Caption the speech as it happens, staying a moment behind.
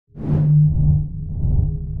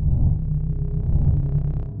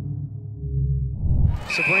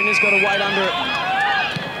Sabrina's got to wait under it.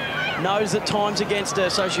 Knows that time's against her,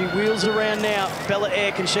 so she wheels it around now. Bella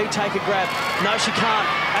Eyre, can she take a grab? No, she can't.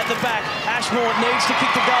 At the back, Ashmore needs to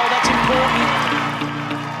kick the goal. That's important.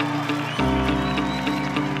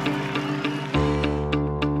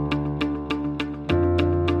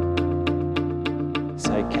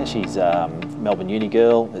 So Cashie's Melbourne uni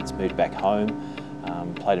girl that's moved back home,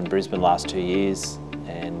 played in Brisbane last 2 years,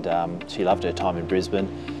 and she loved her time in Brisbane.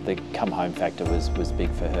 The come home factor was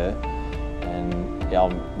big for her, and yeah,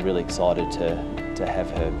 I'm really excited to have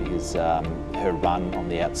her because her run on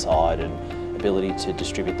the outside and ability to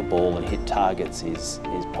distribute the ball and hit targets is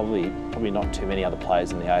probably not too many other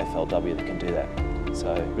players in the AFLW that can do that.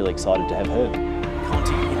 So really excited to have her.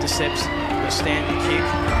 Conti intercepts the standing kick.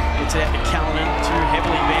 It's out to Callanan, too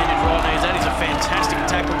heavily bandaged right now. That is a fantastic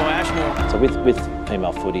tackle by Ashmore. So with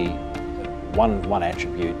female footy, one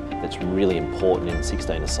attribute that's really important in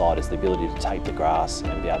 16-a-side is the ability to take the grass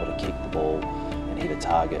and be able to kick the ball and hit a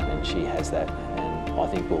target, and she has that. And I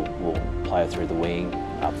think we'll play her through the wing,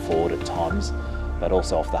 up forward at times, but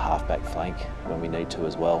also off the half-back flank when we need to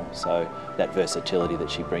as well. So that versatility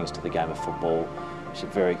that she brings to the game of football, she's a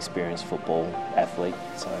very experienced football athlete,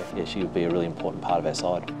 so yeah, she'll be a really important part of our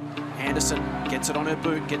side. Anderson gets it on her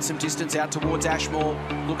boot, gets some distance out towards Ashmore,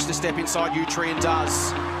 looks to step inside Utri and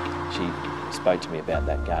does. She spoke to me about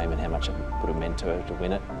that game and how much it would have meant to her to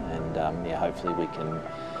win it, and yeah, hopefully we can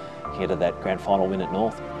get to that grand final win at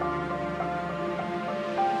North.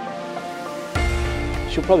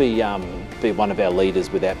 She'll probably be one of our leaders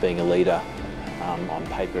without being a leader on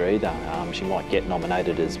paper either. She might get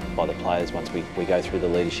nominated by the players once we go through the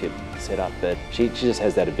leadership setup, but she just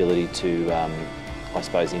has that ability to, I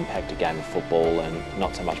suppose, impact a game of football, and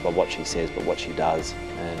not so much by what she says but what she does.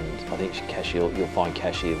 And I think you'll find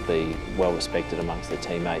Cassie will be well respected amongst her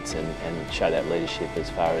teammates and show that leadership as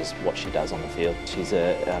far as what she does on the field. She's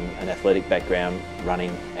an athletic background,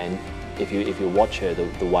 running, and if you watch her,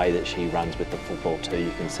 the way that she runs with the football too,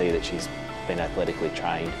 you can see that she's been athletically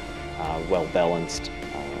trained, well balanced,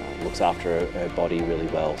 looks after her body really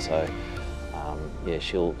well. So yeah,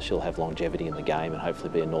 she'll have longevity in the game and hopefully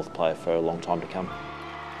be a North player for a long time to come.